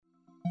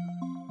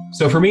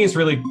So for me, it's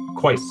really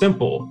quite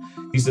simple.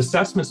 These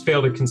assessments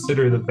fail to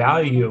consider the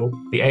value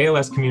the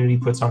ALS community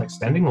puts on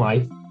extending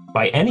life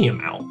by any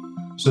amount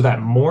so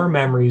that more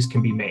memories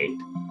can be made.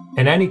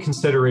 And any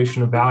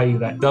consideration of value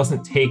that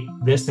doesn't take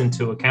this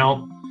into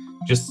account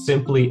just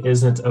simply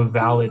isn't a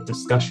valid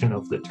discussion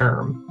of the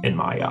term in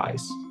my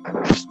eyes.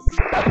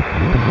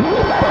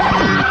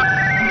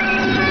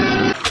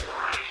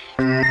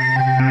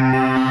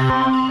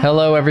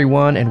 Hello,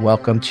 everyone, and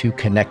welcome to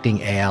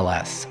Connecting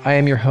ALS. I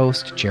am your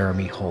host,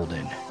 Jeremy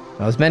Holden.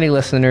 Now, as many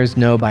listeners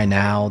know by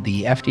now,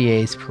 the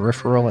FDA's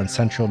Peripheral and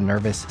Central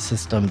Nervous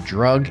System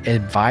Drug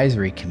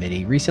Advisory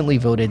Committee recently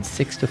voted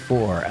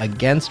 6-4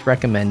 against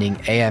recommending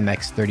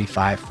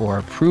AMX0035 for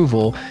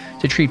approval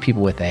to treat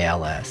people with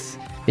ALS.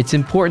 It's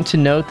important to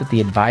note that the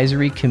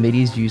advisory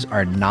committee's views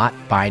are not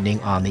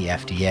binding on the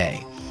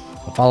FDA.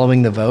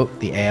 Following the vote,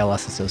 the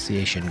ALS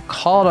Association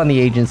called on the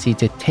agency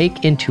to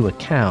take into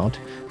account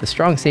the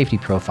strong safety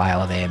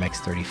profile of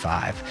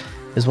AMX0035,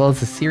 as well as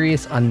the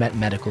serious unmet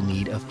medical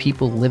need of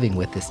people living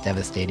with this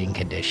devastating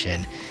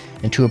condition,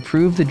 and to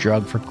approve the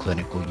drug for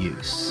clinical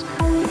use.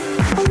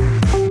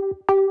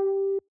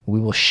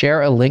 We will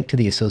share a link to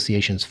the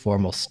association's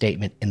formal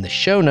statement in the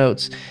show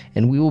notes,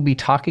 and we will be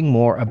talking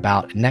more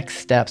about next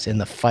steps in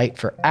the fight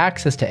for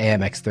access to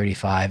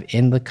AMX0035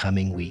 in the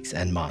coming weeks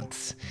and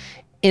months.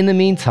 In the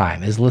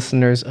meantime, as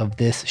listeners of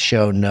this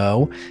show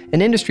know,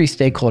 an industry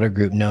stakeholder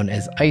group known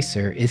as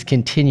ICER is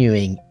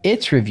continuing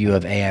its review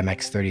of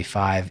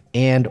AMX0035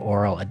 and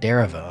oral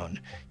edaravone,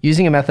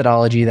 using a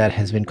methodology that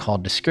has been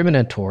called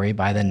discriminatory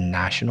by the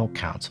National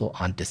Council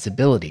on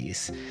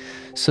Disabilities.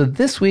 So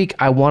this week,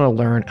 I want to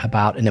learn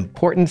about an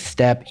important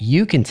step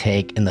you can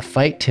take in the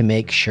fight to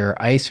make sure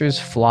ICER's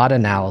flawed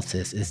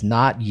analysis is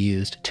not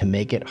used to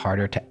make it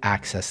harder to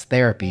access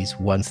therapies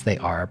once they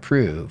are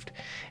approved.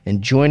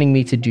 And joining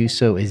me to do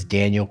so is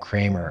Daniel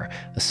Kramer,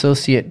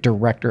 Associate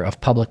Director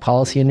of Public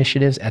Policy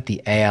Initiatives at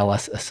the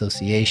ALS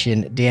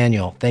Association.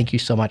 Daniel, thank you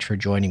so much for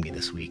joining me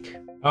this week.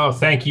 Oh,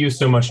 thank you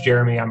so much,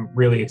 Jeremy. I'm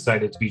really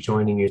excited to be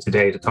joining you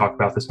today to talk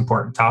about this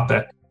important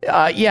topic.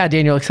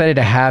 Daniel, excited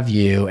to have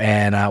you,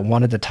 and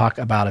wanted to talk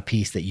about a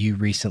piece that you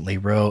recently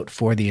wrote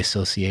for the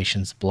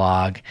association's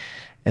blog,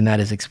 and that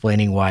is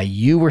explaining why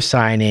you were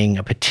signing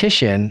a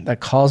petition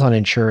that calls on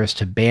insurers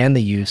to ban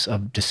the use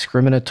of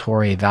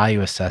discriminatory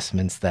value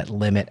assessments that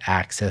limit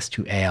access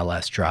to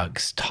ALS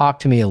drugs. Talk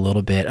to me a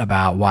little bit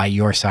about why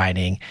you're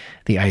signing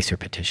the ICER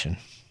petition.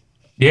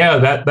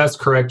 Yeah, that's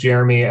correct,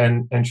 Jeremy.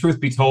 And truth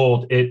be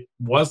told, it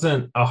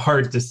wasn't a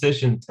hard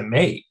decision to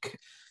make.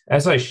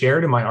 As I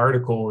shared in my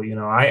article,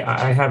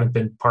 I haven't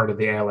been part of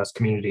the ALS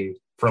community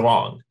for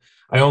long.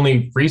 I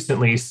only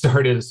recently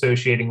started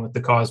associating with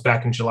the cause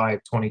back in July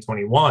of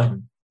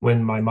 2021,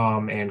 when my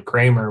mom, Ann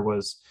Kramer,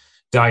 was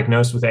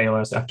diagnosed with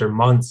ALS after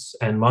months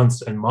and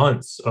months and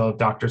months of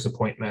doctor's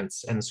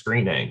appointments and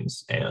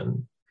screenings.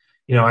 And,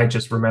 I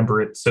just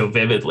remember it so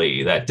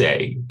vividly that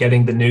day,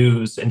 getting the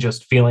news and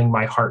just feeling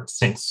my heart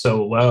sink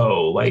so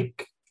low,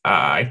 like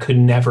I could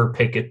never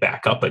pick it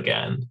back up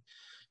again.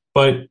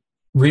 But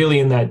really,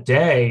 in that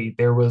day,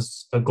 there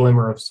was a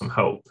glimmer of some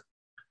hope.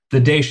 The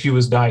day she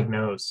was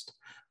diagnosed,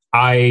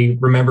 I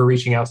remember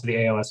reaching out to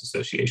the ALS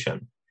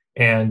Association,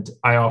 and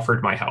I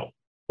offered my help.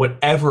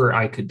 Whatever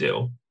I could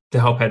do to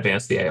help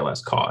advance the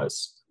ALS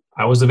cause,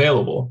 I was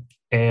available.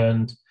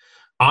 And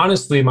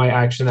honestly, my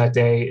action that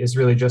day is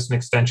really just an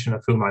extension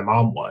of who my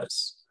mom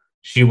was.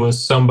 She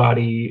was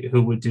somebody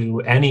who would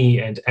do any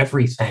and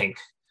everything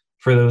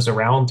for those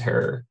around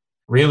her.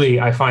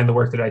 Really, I find the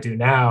work that I do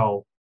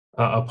now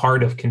a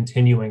part of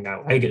continuing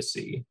that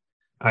legacy.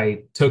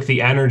 I took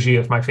the energy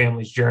of my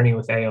family's journey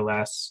with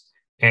ALS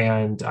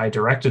and I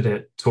directed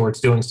it towards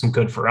doing some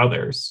good for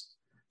others.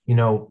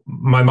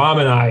 My mom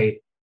and I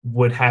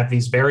would have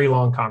these very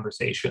long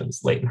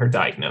conversations late in her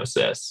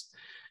diagnosis,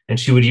 and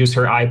she would use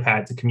her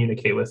iPad to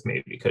communicate with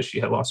me because she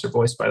had lost her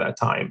voice by that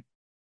time,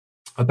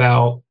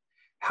 about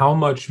how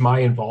much my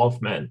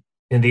involvement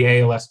in the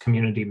ALS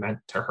community meant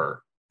to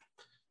her.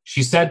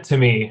 She said to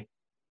me,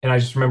 and I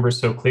just remember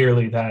so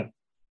clearly, that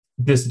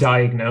this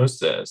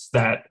diagnosis,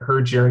 that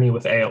her journey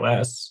with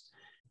ALS,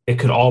 it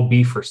could all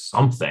be for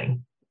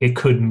something. It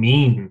could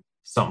mean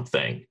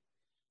something.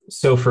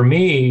 So for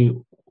me,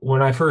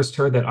 when I first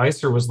heard that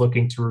ICER was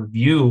looking to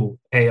review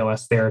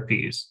ALS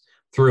therapies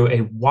through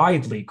a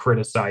widely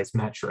criticized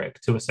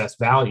metric to assess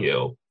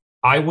value,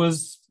 I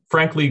was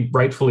frankly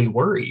rightfully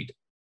worried.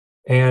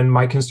 And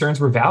my concerns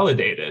were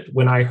validated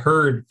when I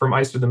heard from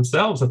ICER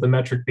themselves that the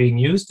metric being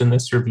used in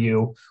this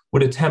review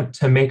would attempt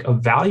to make a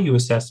value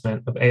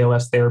assessment of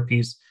ALS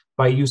therapies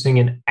by using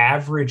an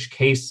average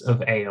case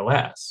of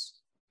ALS.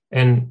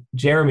 And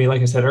Jeremy,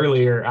 like I said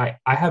earlier,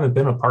 I haven't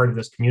been a part of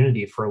this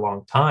community for a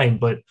long time,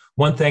 but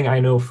one thing I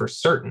know for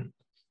certain,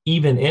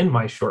 even in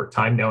my short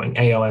time knowing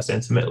ALS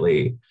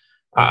intimately,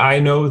 I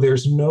know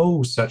there's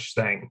no such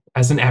thing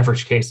as an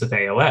average case of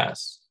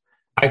ALS.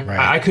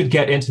 I could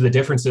get into the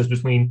differences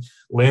between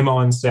limb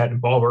onset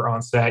and bulbar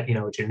onset,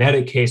 a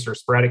genetic case or a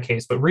sporadic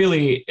case, but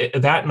really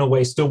that in a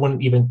way still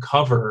wouldn't even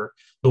cover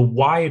the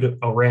wide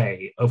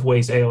array of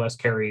ways ALS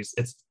carries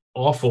its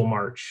awful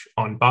march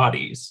on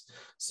bodies.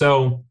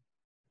 So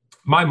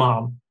my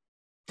mom,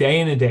 day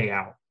in and day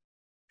out,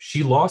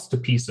 she lost a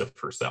piece of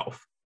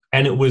herself,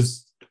 and it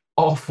was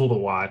awful to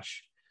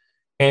watch.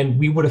 And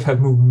we would have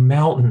moved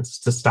mountains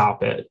to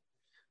stop it.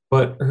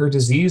 But her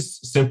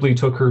disease simply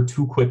took her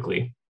too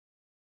quickly.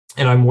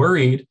 And I'm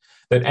worried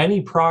that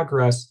any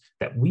progress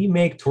that we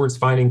make towards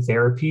finding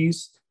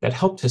therapies that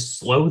help to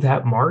slow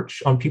that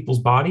march on people's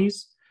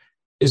bodies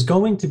is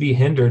going to be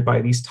hindered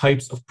by these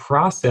types of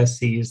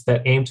processes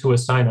that aim to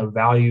assign a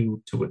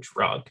value to a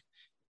drug.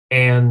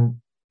 And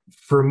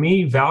for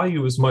me,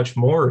 value is much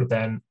more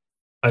than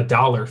a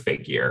dollar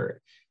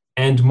figure.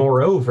 And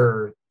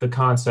moreover, the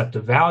concept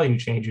of value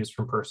changes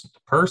from person to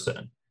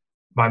person.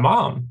 My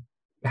mom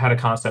had a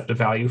concept of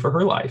value for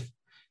her life,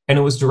 and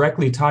it was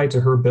directly tied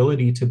to her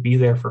ability to be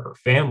there for her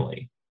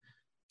family,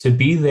 to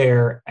be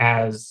there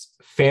as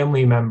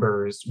family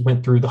members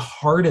went through the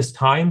hardest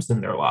times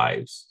in their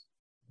lives.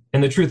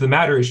 And the truth of the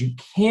matter is, you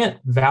can't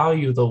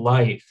value the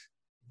life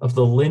of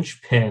the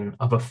linchpin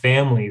of a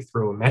family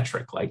through a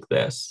metric like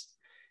this.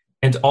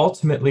 And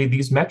ultimately,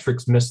 these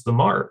metrics miss the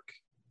mark.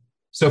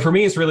 So for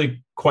me, it's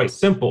really quite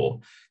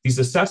simple. These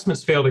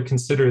assessments fail to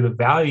consider the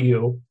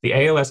value the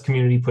ALS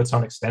community puts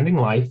on extending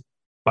life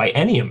by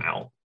any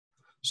amount,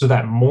 so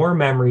that more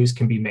memories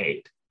can be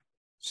made,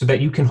 so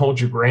that you can hold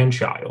your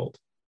grandchild,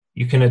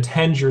 you can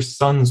attend your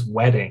son's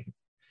wedding,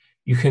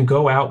 you can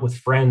go out with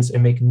friends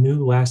and make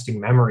new lasting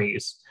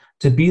memories,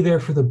 to be there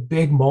for the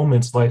big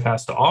moments life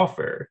has to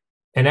offer.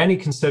 And any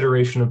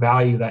consideration of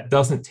value that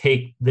doesn't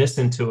take this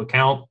into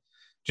account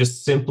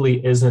just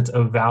simply isn't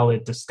a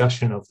valid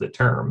discussion of the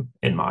term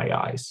in my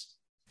eyes.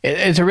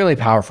 It's a really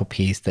powerful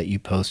piece that you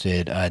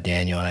posted,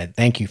 Daniel, and I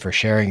thank you for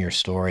sharing your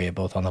story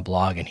both on the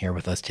blog and here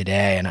with us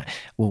today. And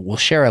we'll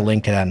share a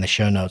link to that in the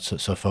show notes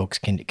so folks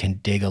can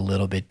dig a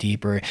little bit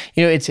deeper.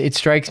 You know, it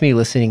strikes me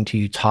listening to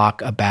you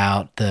talk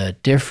about the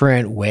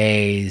different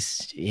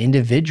ways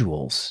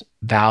individuals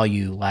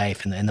value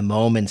life and the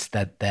moments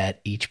that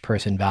each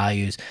person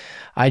values.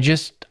 I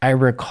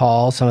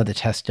recall some of the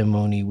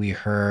testimony we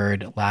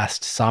heard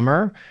last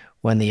summer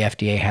when the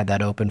FDA had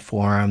that open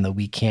forum, the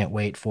We Can't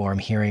Wait forum,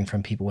 hearing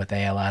from people with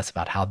ALS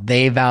about how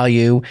they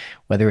value,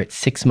 whether it's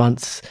 6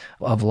 months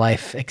of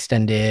life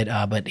extended,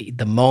 but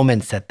the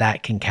moments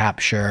that can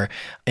capture.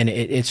 And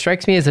it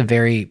strikes me as a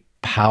very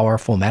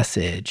powerful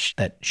message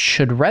that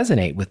should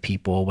resonate with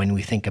people when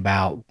we think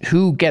about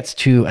who gets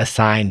to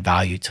assign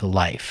value to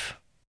life.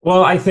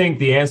 Well, I think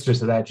the answer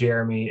to that,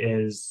 Jeremy,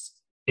 is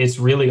it's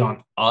really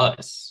on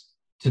us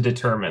to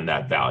determine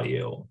that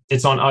value.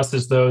 It's on us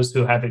as those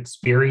who have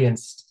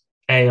experienced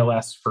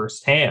ALS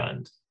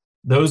firsthand.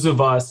 Those of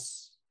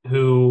us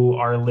who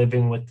are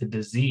living with the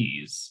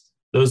disease,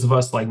 those of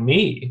us like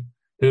me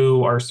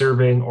who are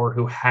serving or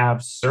who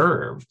have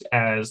served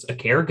as a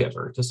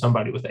caregiver to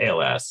somebody with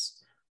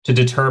ALS, to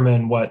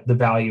determine what the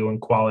value and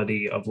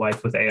quality of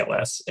life with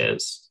ALS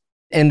is.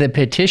 And the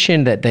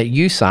petition that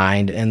you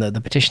signed and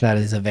the petition that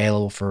is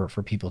available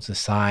for people to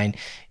sign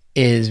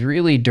is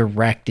really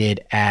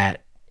directed at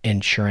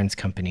insurance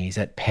companies,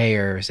 at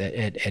payers,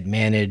 at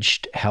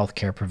managed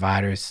healthcare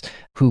providers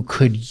who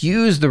could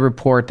use the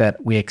report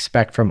that we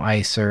expect from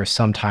ICER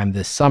sometime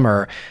this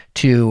summer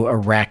to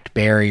erect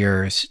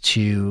barriers,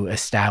 to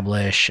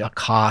establish a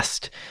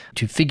cost,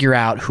 to figure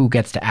out who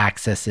gets to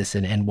access this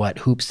and what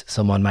hoops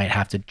someone might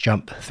have to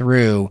jump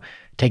through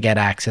to get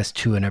access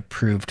to an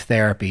approved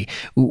therapy.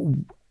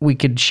 We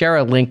could share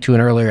a link to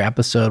an earlier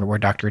episode where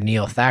Dr.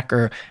 Neil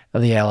Thacker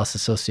of the ALS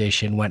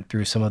Association went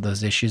through some of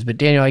those issues. But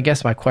Daniel, I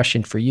guess my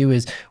question for you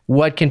is,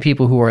 what can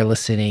people who are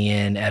listening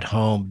in at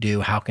home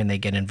do? How can they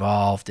get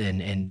involved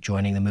in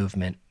joining the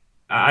movement?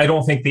 I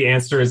don't think the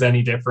answer is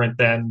any different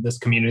than this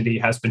community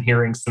has been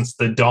hearing since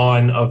the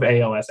dawn of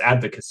ALS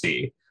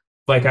advocacy.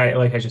 Like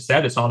I just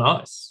said, it's on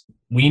us.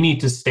 We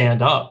need to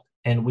stand up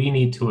and we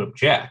need to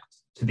object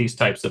to these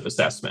types of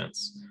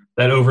assessments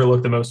that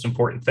overlook the most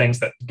important things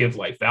that give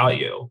life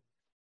value.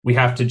 We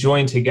have to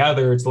join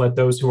together to let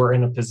those who are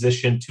in a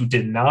position to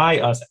deny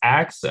us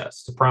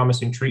access to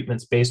promising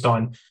treatments based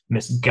on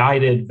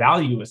misguided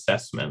value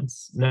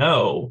assessments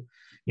know,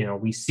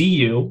 we see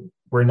you,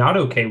 we're not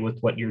okay with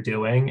what you're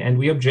doing, and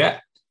we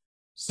object.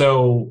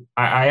 So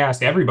I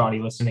ask everybody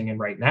listening in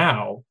right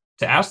now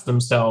to ask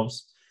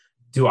themselves,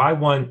 do I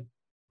want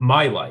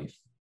my life,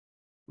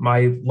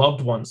 my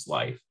loved one's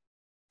life,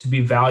 to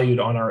be valued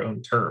on our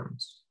own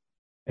terms?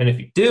 And if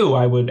you do,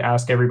 I would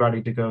ask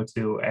everybody to go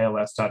to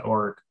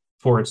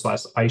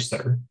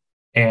als.org/ICER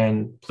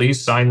and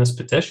please sign this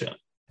petition.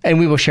 And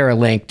we will share a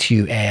link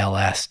to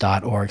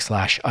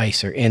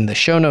als.org/ICER in the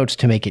show notes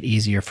to make it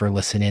easier for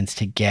listen-ins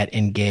to get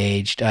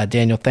engaged.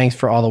 Daniel, thanks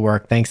for all the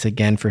work. Thanks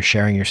again for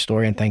sharing your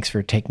story, and thanks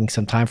for taking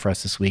some time for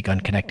us this week on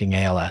Connecting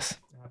ALS.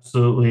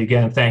 Absolutely.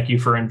 Again, thank you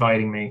for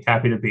inviting me.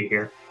 Happy to be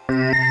here.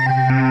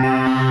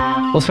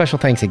 Well, special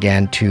thanks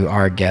again to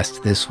our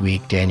guest this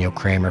week, Daniel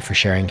Kramer, for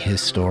sharing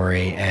his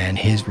story and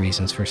his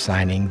reasons for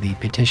signing the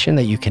petition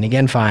that you can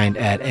again find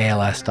at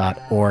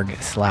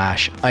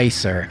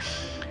als.org/ICER.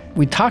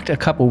 We talked a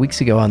couple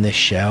weeks ago on this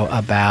show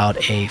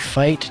about a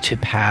fight to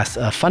pass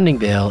a funding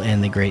bill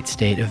in the great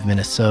state of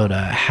Minnesota.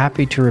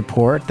 Happy to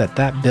report that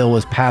that bill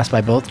was passed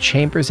by both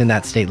chambers in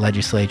that state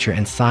legislature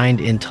and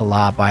signed into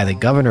law by the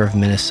governor of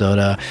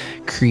Minnesota,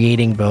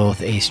 creating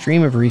both a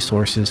stream of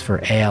resources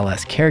for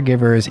ALS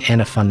caregivers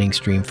and a funding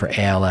stream for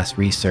ALS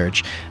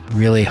research.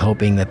 Really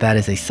hoping that that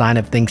is a sign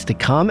of things to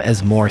come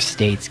as more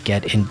states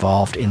get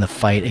involved in the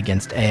fight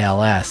against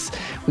ALS.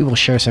 We will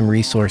share some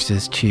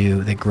resources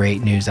to the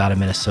great news out of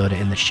Minnesota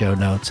in the show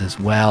notes as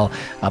well.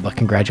 But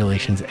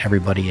congratulations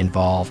everybody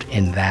involved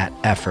in that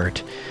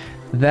effort.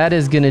 That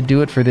is going to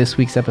do it for this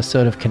week's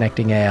episode of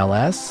Connecting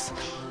ALS.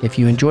 If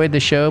you enjoyed the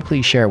show,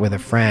 please share it with a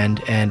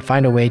friend and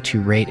find a way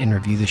to rate and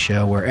review the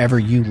show wherever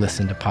you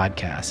listen to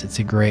podcasts. It's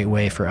a great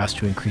way for us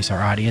to increase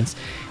our audience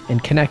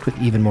and connect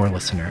with even more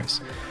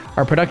listeners.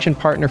 Our production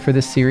partner for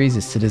this series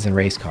is Citizen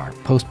Racecar.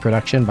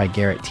 Post-production by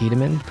Garrett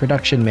Tiedemann.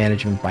 Production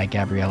management by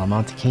Gabriella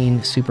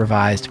Montequin.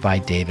 Supervised by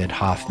David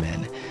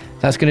Hoffman.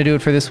 That's going to do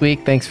it for this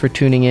week. Thanks for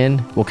tuning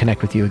in. We'll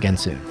connect with you again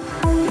soon.